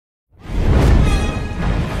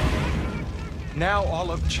Now all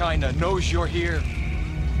of China knows you're here.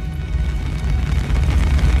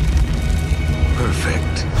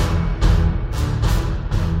 Perfect.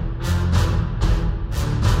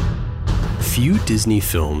 Few Disney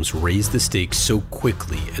films raised the stakes so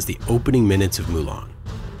quickly as the opening minutes of Mulan.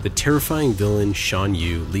 The terrifying villain Shan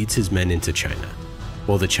Yu leads his men into China,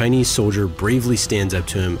 while the Chinese soldier bravely stands up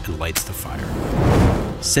to him and lights the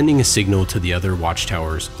fire, sending a signal to the other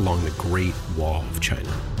watchtowers along the Great Wall of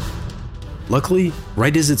China. Luckily,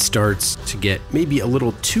 right as it starts to get maybe a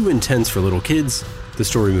little too intense for little kids, the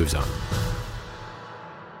story moves on.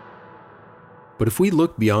 But if we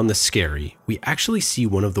look beyond the scary, we actually see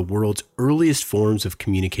one of the world's earliest forms of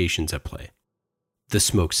communications at play: the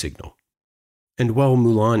smoke signal. And while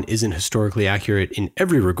Mulan isn't historically accurate in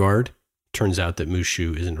every regard, turns out that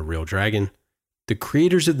Mushu isn't a real dragon, the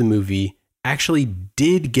creators of the movie actually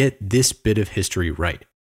did get this bit of history right.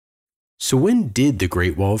 So when did the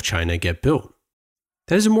Great Wall of China get built?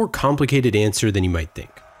 That is a more complicated answer than you might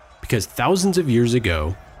think, because thousands of years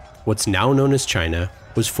ago, what's now known as China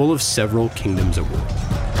was full of several kingdoms at war.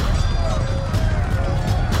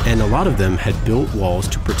 And a lot of them had built walls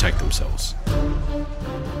to protect themselves.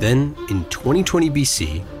 Then, in 2020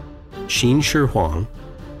 BC, Qin Shi Huang,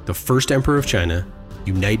 the first emperor of China,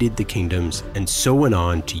 united the kingdoms and so went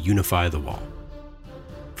on to unify the wall.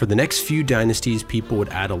 For the next few dynasties, people would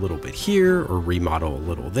add a little bit here or remodel a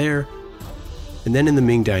little there. And then in the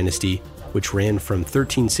Ming Dynasty, which ran from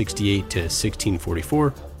 1368 to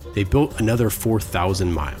 1644, they built another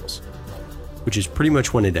 4,000 miles, which is pretty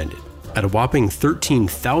much when it ended, at a whopping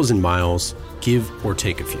 13,000 miles, give or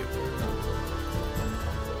take a few.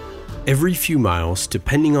 Every few miles,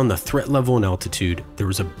 depending on the threat level and altitude, there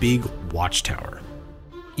was a big watchtower.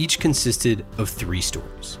 Each consisted of 3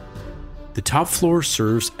 stories. The top floor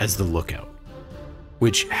serves as the lookout,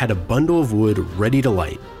 which had a bundle of wood ready to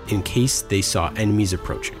light in case they saw enemies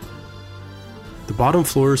approaching. The bottom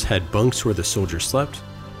floors had bunks where the soldiers slept,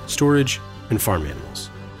 storage, and farm animals.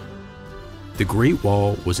 The Great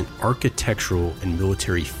Wall was an architectural and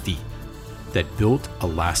military feat that built a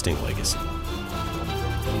lasting legacy.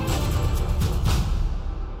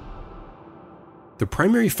 The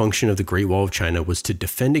primary function of the Great Wall of China was to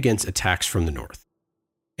defend against attacks from the north,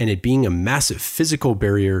 and it being a massive physical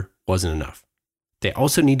barrier wasn't enough. They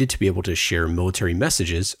also needed to be able to share military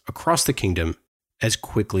messages across the kingdom as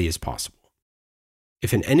quickly as possible.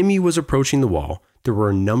 If an enemy was approaching the wall, there were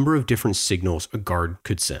a number of different signals a guard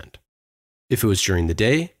could send. If it was during the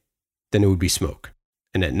day, then it would be smoke,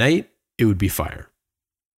 and at night, it would be fire.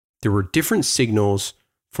 There were different signals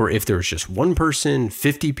for if there was just one person,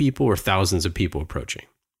 50 people, or thousands of people approaching.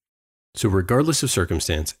 So regardless of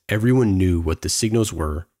circumstance, everyone knew what the signals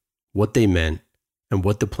were, what they meant, and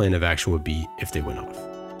what the plan of action would be if they went off.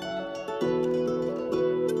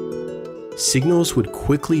 Signals would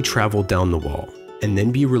quickly travel down the wall and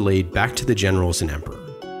then be relayed back to the generals and emperor,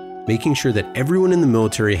 making sure that everyone in the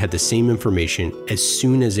military had the same information as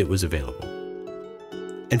soon as it was available.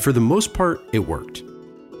 And for the most part, it worked.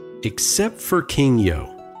 Except for King Yo,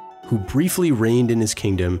 who briefly reigned in his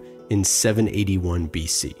kingdom in 781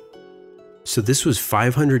 BC. So this was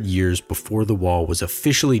 500 years before the wall was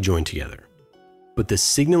officially joined together, but the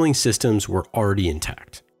signaling systems were already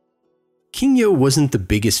intact. King Yo wasn't the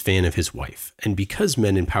biggest fan of his wife, and because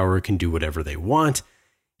men in power can do whatever they want,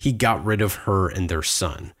 he got rid of her and their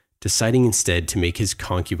son, deciding instead to make his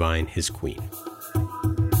concubine his queen.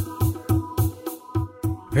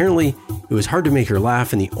 Apparently, it was hard to make her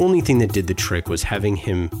laugh, and the only thing that did the trick was having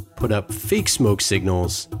him put up fake smoke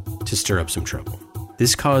signals to stir up some trouble.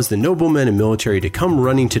 This caused the noblemen and military to come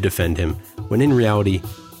running to defend him, when in reality,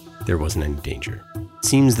 there wasn't any danger. It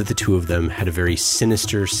seems that the two of them had a very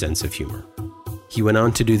sinister sense of humor. He went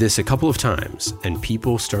on to do this a couple of times, and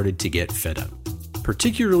people started to get fed up,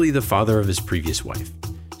 particularly the father of his previous wife.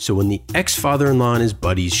 So when the ex-father-in-law and his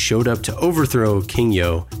buddies showed up to overthrow King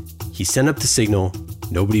Yo, he sent up the signal,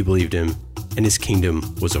 nobody believed him, and his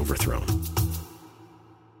kingdom was overthrown.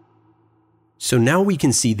 So now we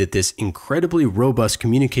can see that this incredibly robust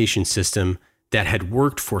communication system that had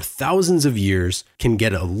worked for thousands of years can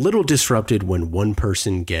get a little disrupted when one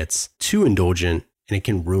person gets too indulgent, and it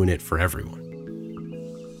can ruin it for everyone.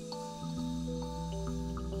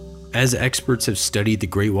 As experts have studied the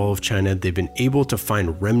Great Wall of China, they've been able to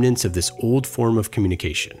find remnants of this old form of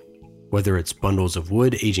communication, whether it's bundles of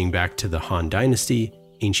wood aging back to the Han Dynasty,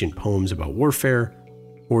 ancient poems about warfare,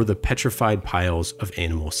 or the petrified piles of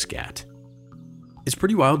animal scat. It's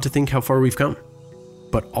pretty wild to think how far we've come,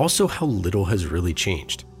 but also how little has really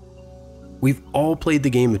changed. We've all played the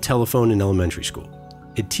game of telephone in elementary school.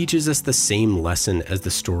 It teaches us the same lesson as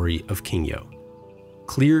the story of King Yo.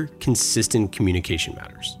 clear, consistent communication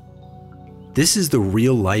matters. This is the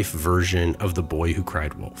real-life version of The Boy Who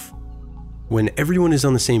Cried Wolf. When everyone is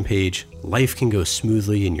on the same page, life can go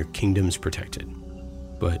smoothly and your kingdom's protected.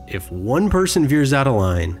 But if one person veers out of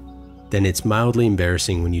line, then it's mildly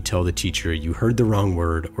embarrassing when you tell the teacher you heard the wrong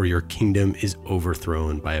word or your kingdom is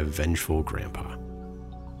overthrown by a vengeful grandpa.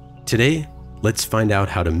 Today, let's find out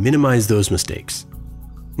how to minimize those mistakes.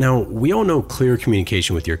 Now, we all know clear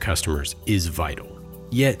communication with your customers is vital,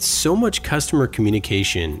 yet so much customer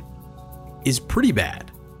communication is pretty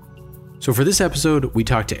bad. So for this episode, we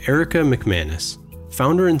talked to Erica McManus,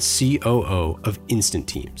 founder and COO of Instant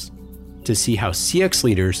Teams, to see how CX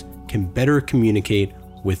leaders can better communicate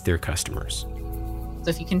with their customers. So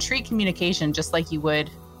if you can treat communication just like you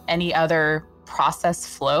would any other process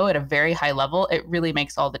flow at a very high level, it really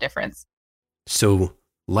makes all the difference. So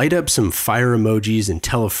light up some fire emojis and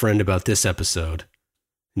tell a friend about this episode.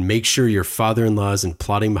 And make sure your father-in-law isn't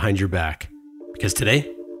plotting behind your back, because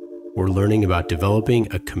today we're learning about developing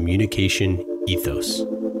a communication ethos.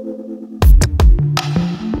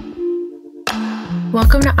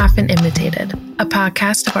 Welcome to Often Imitated, a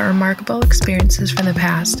podcast about remarkable experiences from the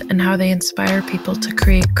past and how they inspire people to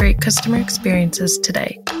create great customer experiences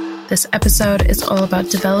today. This episode is all about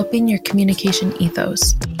developing your communication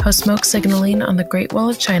ethos, how smoke signaling on the Great Wall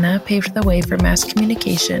of China paved the way for mass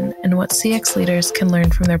communication, and what CX leaders can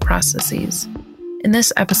learn from their processes. In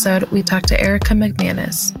this episode, we talk to Erica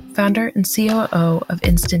McManus, founder and COO of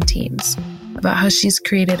Instant Teams, about how she's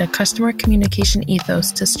created a customer communication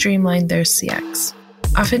ethos to streamline their CX.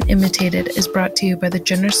 Often Imitated is brought to you by the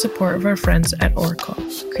generous support of our friends at Oracle,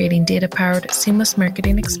 creating data-powered, seamless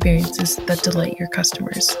marketing experiences that delight your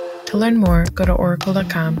customers. To learn more, go to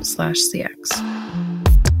oracle.com/CX.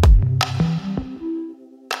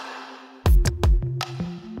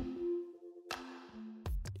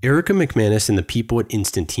 Erica McManus and the people at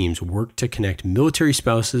Instant Teams work to connect military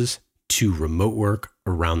spouses to remote work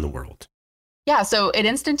around the world. Yeah, so at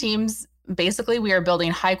Instant Teams, basically we are building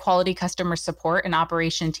high quality customer support and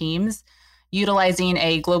operation teams utilizing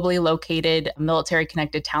a globally located military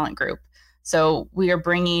connected talent group. So we are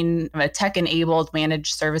bringing a tech-enabled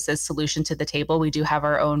managed services solution to the table. We do have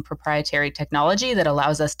our own proprietary technology that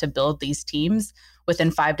allows us to build these teams within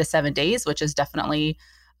 5 to 7 days, which is definitely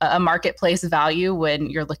a marketplace value when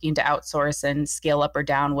you're looking to outsource and scale up or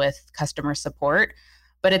down with customer support.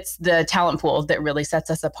 But it's the talent pool that really sets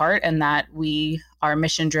us apart, and that we are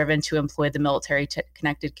mission driven to employ the military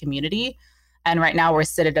connected community. And right now we're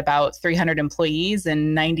sit at about 300 employees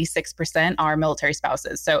and 96% are military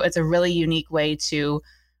spouses. So it's a really unique way to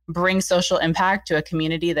bring social impact to a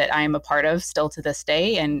community that I am a part of still to this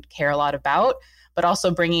day and care a lot about, but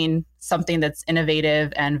also bringing something that's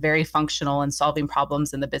innovative and very functional and solving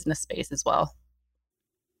problems in the business space as well.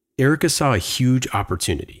 Erica saw a huge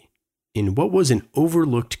opportunity in what was an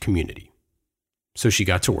overlooked community. So she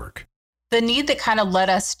got to work. The need that kind of led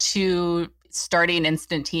us to starting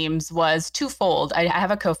Instant Teams was twofold. I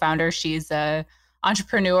have a co-founder. She's an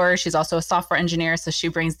entrepreneur. She's also a software engineer, so she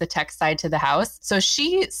brings the tech side to the house. So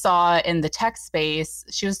she saw in the tech space,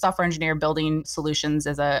 she was a software engineer building solutions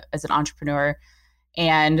as an entrepreneur,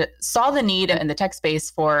 and saw the need in the tech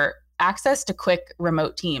space for access to quick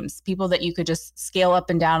remote teams, people that you could just scale up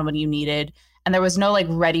and down when you needed. And there was no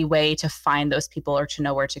ready way to find those people or to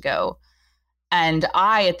know where to go. And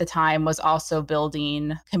I, at the time, was also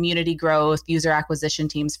building community growth, user acquisition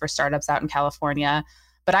teams for startups out in California.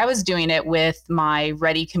 But I was doing it with my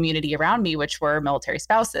ready community around me, which were military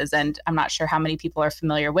spouses. And I'm not sure how many people are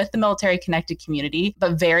familiar with the military connected community,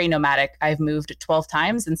 but very nomadic. I've moved 12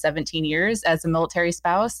 times in 17 years as a military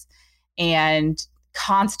spouse and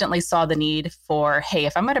constantly saw the need for, hey,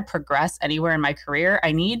 if I'm going to progress anywhere in my career,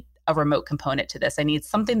 I need a remote component to this. I need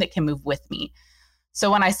something that can move with me. So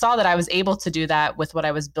when I saw that I was able to do that with what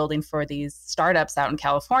I was building for these startups out in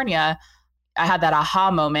California, I had that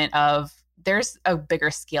aha moment of there's a bigger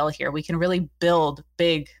scale here. We can really build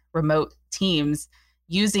big remote teams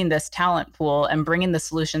using this talent pool and bringing the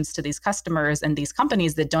solutions to these customers and these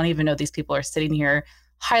companies that don't even know these people are sitting here,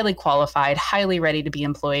 highly qualified, highly ready to be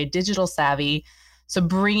employed, digital savvy. So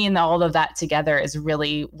bringing all of that together is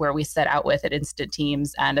really where we set out with at Instant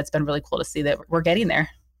Teams. And it's been really cool to see that we're getting there.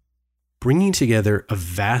 Bringing together a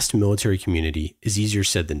vast military community is easier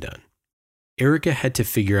said than done. Erica had to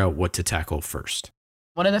figure out what to tackle first.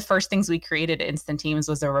 One of the first things we created at Instant Teams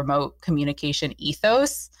was a remote communication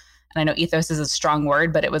ethos. And I know ethos is a strong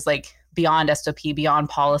word, but it was beyond SOP, beyond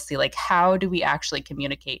policy. How do we actually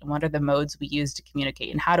communicate? And what are the modes we use to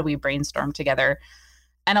communicate? And how do we brainstorm together?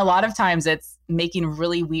 And a lot of times it's making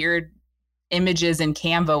really weird images in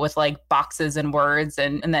Canva with like boxes and words,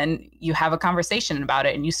 and then you have a conversation about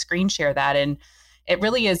it and you screen share that. And it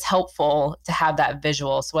really is helpful to have that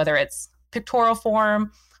visual. So whether it's pictorial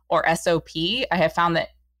form or SOP, I have found that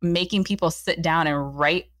making people sit down and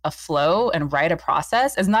write a flow and write a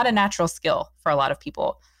process is not a natural skill for a lot of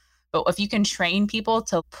people. But if you can train people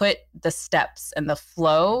to put the steps and the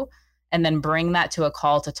flow and then bring that to a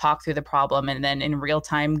call to talk through the problem, and then in real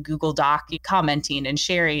time, Google Doc, commenting and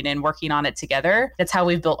sharing and working on it together, that's how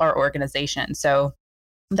we've built our organization. So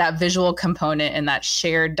that visual component and that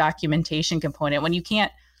shared documentation component, when you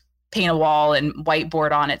can't paint a wall and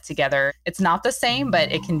whiteboard on it together, it's not the same,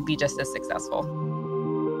 but it can be just as successful.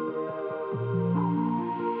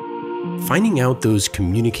 Finding out those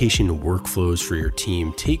communication workflows for your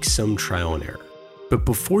team takes some trial and error. But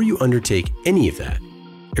before you undertake any of that,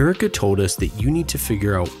 Erica told us that you need to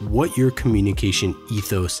figure out what your communication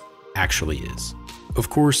ethos actually is. Of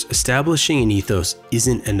course, establishing an ethos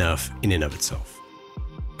isn't enough in and of itself.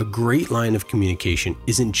 A great line of communication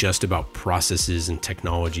isn't just about processes and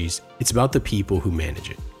technologies, it's about the people who manage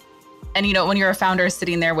it. And when you're a founder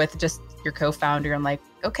sitting there with just your co-founder and like,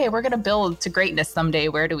 okay, we're going to build to greatness someday,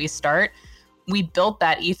 where do we start? We built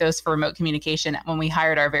that ethos for remote communication when we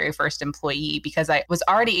hired our very first employee, because I was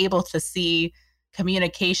already able to see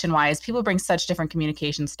communication-wise, people bring such different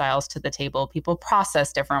communication styles to the table. People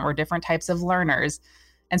process different. We're different types of learners.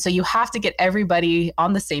 And so you have to get everybody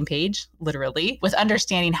on the same page, literally, with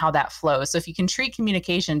understanding how that flows. So if you can treat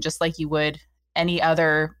communication just like you would any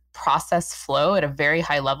other process flow at a very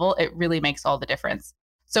high level, it really makes all the difference.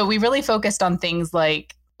 So we really focused on things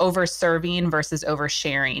like over-serving versus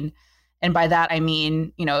oversharing. And by that, I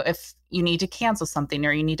mean, if you need to cancel something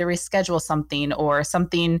or you need to reschedule something or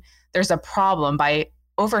something, there's a problem, by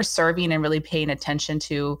over-serving and really paying attention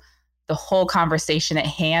to the whole conversation at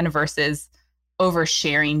hand versus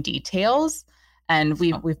oversharing details. And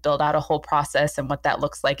we've built out a whole process and what that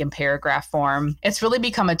looks like in paragraph form. It's really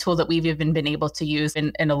become a tool that we've even been able to use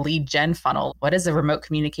in a lead gen funnel. What is a remote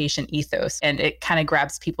communication ethos? And it kind of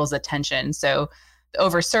grabs people's attention. So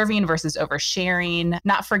over-serving versus oversharing,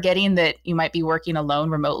 not forgetting that you might be working alone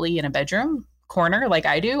remotely in a bedroom corner like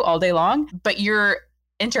I do all day long, but your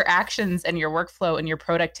interactions and your workflow and your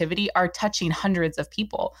productivity are touching hundreds of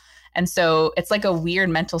people. And so it's like a weird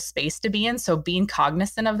mental space to be in. So being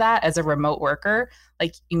cognizant of that as a remote worker,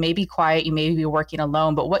 like you may be quiet, you may be working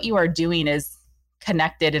alone, but what you are doing is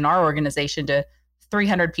connected in our organization to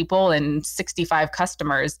 300 people and 65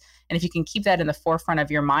 customers. And if you can keep that in the forefront of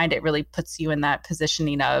your mind, it really puts you in that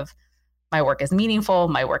positioning of my work is meaningful,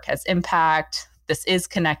 my work has impact, this is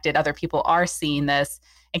connected, other people are seeing this,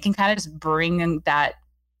 and can kind of just bring that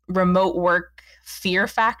remote work fear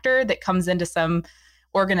factor that comes into some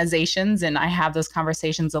organizations. And I have those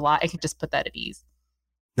conversations a lot. I can just put that at ease.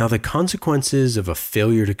 Now, the consequences of a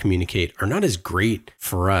failure to communicate are not as great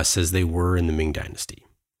for us as they were in the Ming Dynasty.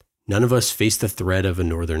 None of us faced the threat of a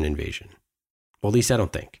northern invasion. Well, at least I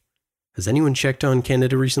don't think. Has anyone checked on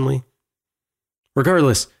Canada recently?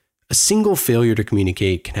 Regardless, a single failure to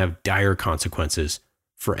communicate can have dire consequences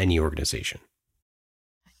for any organization.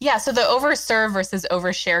 Yeah, so the overserve versus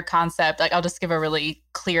overshare concept, like I'll just give a really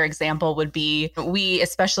clear example, would be we,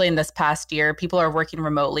 especially in this past year, people are working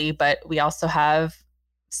remotely, but we also have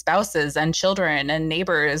spouses and children and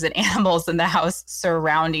neighbors and animals in the house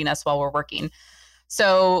surrounding us while we're working.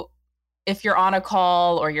 So if you're on a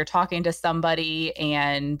call or you're talking to somebody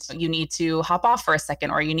and you need to hop off for a second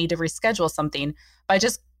or you need to reschedule something, by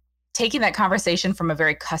just taking that conversation from a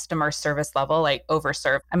very customer service level, like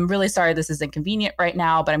overserve. I'm really sorry this is inconvenient right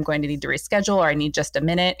now, but I'm going to need to reschedule or I need just a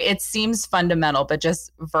minute. It seems fundamental, but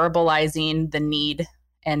just verbalizing the need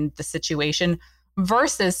and the situation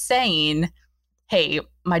versus saying, hey,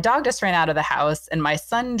 my dog just ran out of the house and my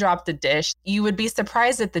son dropped a dish. You would be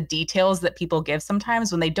surprised at the details that people give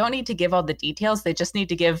sometimes when they don't need to give all the details. They just need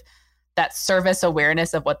to give that service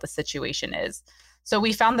awareness of what the situation is. So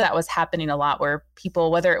we found that was happening a lot where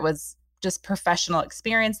people, whether it was just professional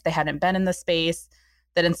experience, they hadn't been in the space,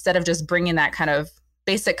 that instead of just bringing that kind of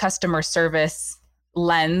basic customer service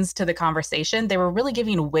lens to the conversation, they were really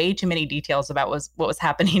giving way too many details about what was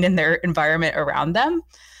happening in their environment around them.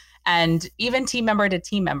 And even team member to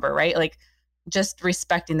team member, right? Like just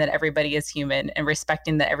respecting that everybody is human and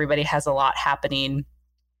respecting that everybody has a lot happening,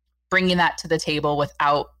 bringing that to the table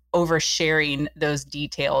without oversharing those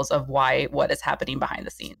details of what is happening behind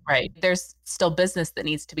the scenes, right? There's still business that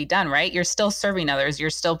needs to be done, right? You're still serving others. You're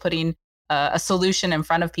still putting a solution in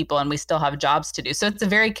front of people and we still have jobs to do. So it's a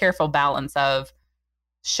very careful balance of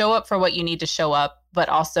show up for what you need to show up, but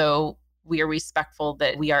also we are respectful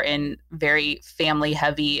that we are in very family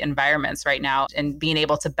heavy environments right now. And being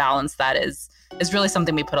able to balance that is really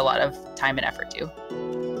something we put a lot of time and effort to.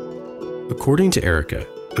 According to Erica,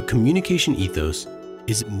 a communication ethos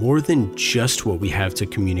is more than just what we have to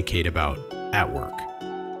communicate about at work.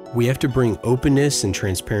 We have to bring openness and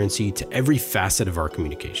transparency to every facet of our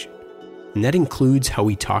communication. And that includes how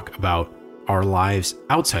we talk about our lives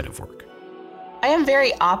outside of work. I am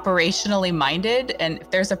very operationally minded, and if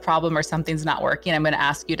there's a problem or something's not working, I'm going to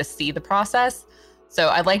ask you to see the process. So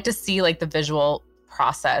I'd like to see like the visual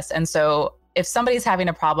process. And so if somebody's having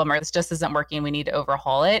a problem or this just isn't working, we need to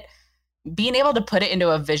overhaul it. Being able to put it into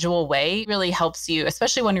a visual way really helps you,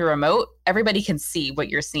 especially when you're remote. Everybody can see what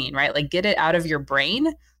you're seeing, right? Like get it out of your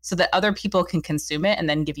brain so that other people can consume it and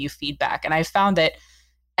then give you feedback. And I found that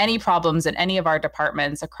any problems in any of our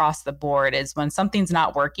departments across the board is when something's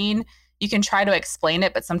not working, you can try to explain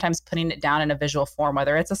it, but sometimes putting it down in a visual form,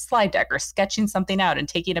 whether it's a slide deck or sketching something out and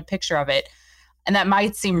taking a picture of it. And that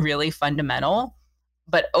might seem really fundamental,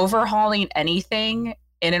 but overhauling anything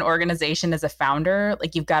in an organization as a founder,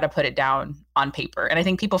 like you've got to put it down on paper. And I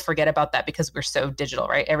think people forget about that because we're so digital,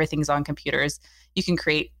 right? Everything's on computers. You can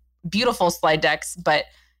create beautiful slide decks, but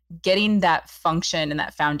getting that function and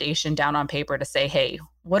that foundation down on paper to say, hey,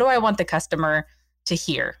 what do I want the customer to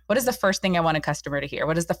hear? What is the first thing I want a customer to hear?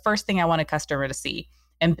 What is the first thing I want a customer to see?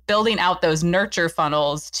 And building out those nurture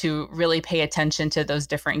funnels to really pay attention to those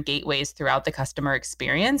different gateways throughout the customer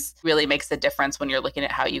experience really makes a difference when you're looking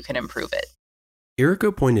at how you can improve it.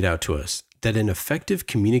 Erica pointed out to us that an effective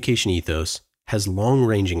communication ethos has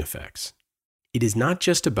long-ranging effects. It is not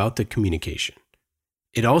just about the communication.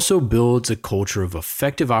 It also builds a culture of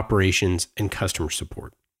effective operations and customer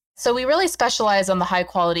support. So we really specialize on the high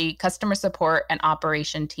quality customer support and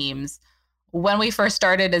operation teams. When we first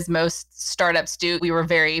started, as most startups do, we were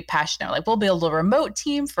very passionate. Like, we'll build a remote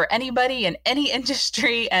team for anybody in any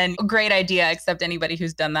industry. And great idea, except anybody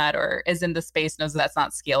who's done that or is in the space knows that's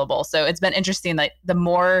not scalable. So it's been interesting that the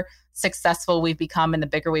more successful we've become and the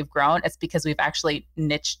bigger we've grown, it's because we've actually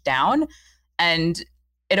niched down. And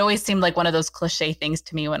it always seemed like one of those cliche things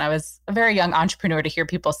to me when I was a very young entrepreneur to hear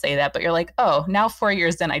people say that, but you're like, oh, now 4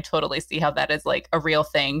 years in, I totally see how that is like a real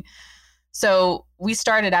thing. So we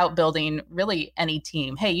started out building really any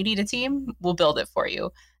team. Hey, you need a team? We'll build it for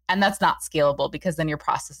you. And that's not scalable because then your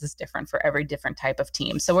process is different for every different type of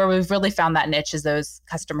team. So where we've really found that niche is those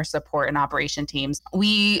customer support and operation teams.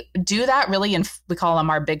 We do that really in, we call them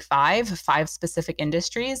our big five specific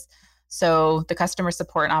industries. So the customer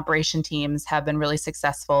support and operation teams have been really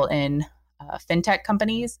successful in fintech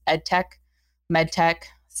companies, edtech, medtech,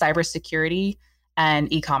 cybersecurity,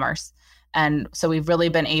 and e-commerce. And so we've really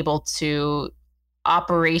been able to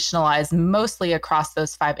operationalize mostly across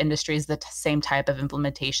those 5 industries the same type of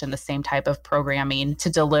implementation, the same type of programming to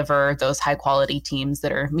deliver those high quality teams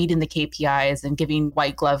that are meeting the KPIs and giving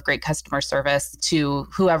white glove great customer service to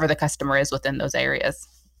whoever the customer is within those areas.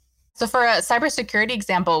 So for a cybersecurity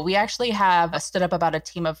example, we actually have stood up about a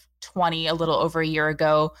team of 20 a little over a year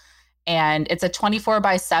ago, and it's a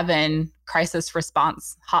 24/7 crisis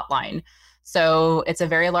response hotline. So it's a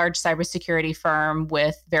very large cybersecurity firm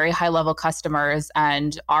with very high level customers,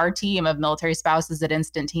 and our team of military spouses at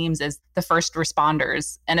Instant Teams is the first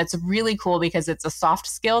responders. And it's really cool because it's a soft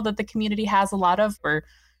skill that the community has a lot of. We're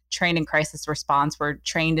trained in crisis response, we're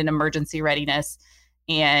trained in emergency readiness,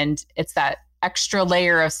 and it's that extra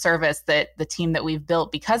layer of service that the team that we've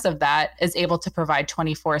built because of that is able to provide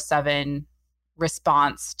 24/7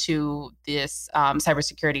 response to this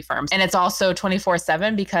cybersecurity firm. And it's also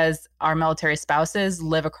 24/7 because our military spouses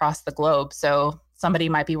live across the globe. So somebody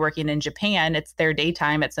might be working in Japan, it's their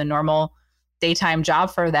daytime, it's a normal daytime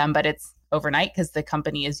job for them, but it's overnight because the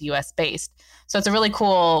company is US based. So it's a really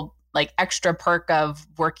cool like extra perk of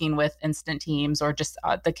working with Instant Teams or just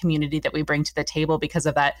the community that we bring to the table because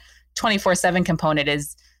of that 24/7 component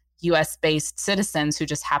is US-based citizens who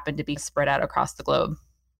just happen to be spread out across the globe.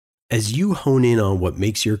 As you hone in on what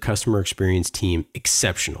makes your customer experience team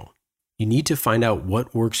exceptional, you need to find out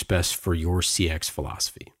what works best for your CX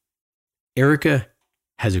philosophy. Erica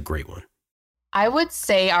has a great one. I would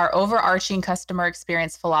say our overarching customer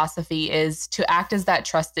experience philosophy is to act as that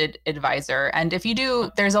trusted advisor. And if you do,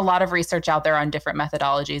 there's a lot of research out there on different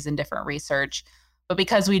methodologies and different research. But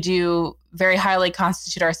because we do very highly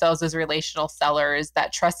constitute ourselves as relational sellers,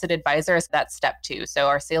 that trusted advisor is that step 2. So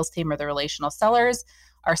our sales team are the relational sellers.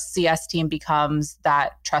 Our CS team becomes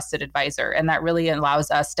that trusted advisor. And that really allows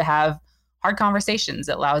us to have hard conversations.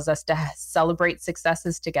 It allows us to celebrate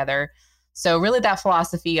successes together. So really that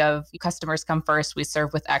philosophy of customers come first, we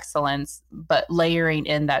serve with excellence, but layering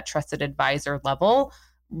in that trusted advisor level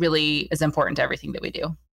really is important to everything that we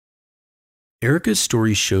do. Erica's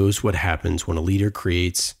story shows what happens when a leader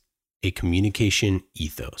creates a communication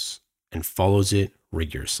ethos and follows it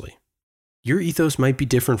rigorously. Your ethos might be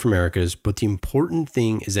different from Erica's, but the important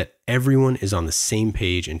thing is that everyone is on the same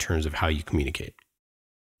page in terms of how you communicate.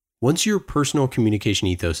 Once your personal communication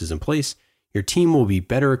ethos is in place, your team will be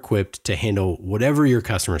better equipped to handle whatever your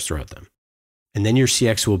customers throw at them. And then your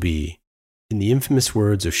CX will be, in the infamous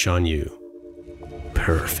words of Sean Yu,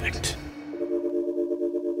 perfect.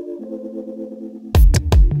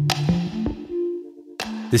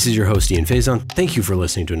 This is your host, Ian Faison. Thank you for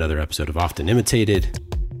listening to another episode of Often Imitated.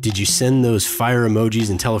 Did you send those fire emojis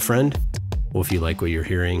and tell a friend? Well, if you like what you're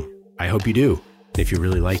hearing, I hope you do. And if you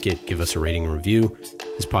really like it, give us a rating and review.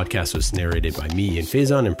 This podcast was narrated by me, Ian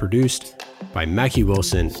Faison, and produced by Mackie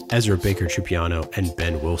Wilson, Ezra Baker-Trupiano, and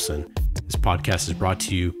Ben Wilson. This podcast is brought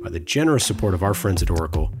to you by the generous support of our friends at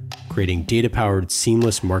Oracle, creating data-powered,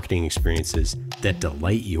 seamless marketing experiences that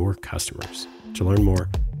delight your customers. To learn more,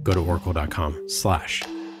 go to oracle.com/CX.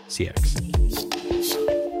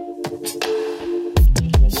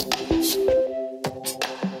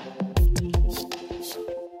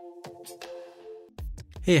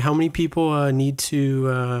 Hey, how many people need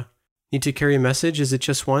to carry a message? Is it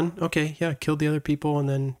just one? Okay, yeah, kill the other people and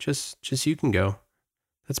then just you can go.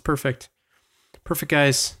 That's perfect. Perfect,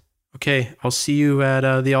 guys. Okay, I'll see you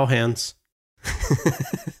at the all hands.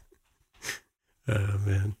 Oh,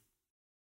 man.